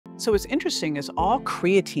So what's interesting is all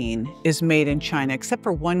creatine is made in China, except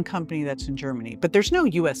for one company that's in Germany. But there's no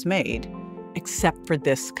US made, except for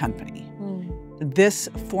this company. This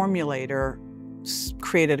formulator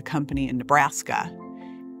created a company in Nebraska,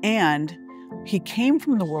 and he came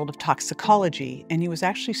from the world of toxicology, and he was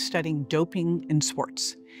actually studying doping in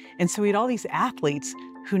sports. And so he had all these athletes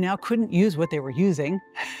who now couldn't use what they were using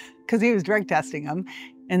because he was drug testing them.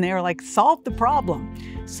 And they were like, solve the problem.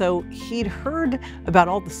 So he'd heard about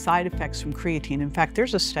all the side effects from creatine. In fact,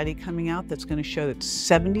 there's a study coming out that's going to show that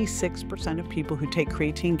 76% of people who take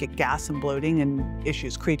creatine get gas and bloating and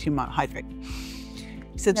issues, creatine monohydrate.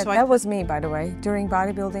 He said, yeah, so that was me, by the way. During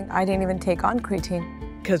bodybuilding, I didn't even take on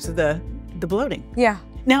creatine. Because of the bloating. Yeah.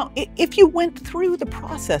 Now, if you went through the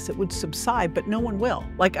process, it would subside, but no one will.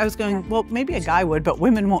 Like I was going, well, maybe a guy would, but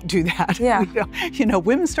women won't do that. Yeah. You know,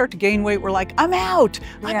 women start to gain weight. We're like, I'm out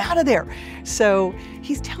of there. So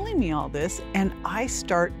he's telling me all this, and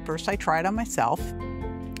first I try it on myself,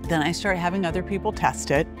 then I start having other people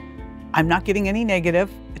test it. I'm not getting any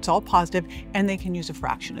negative, it's all positive, and they can use a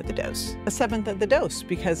fraction of the dose, a seventh of the dose,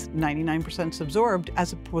 because 99% is absorbed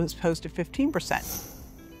as opposed to 15%.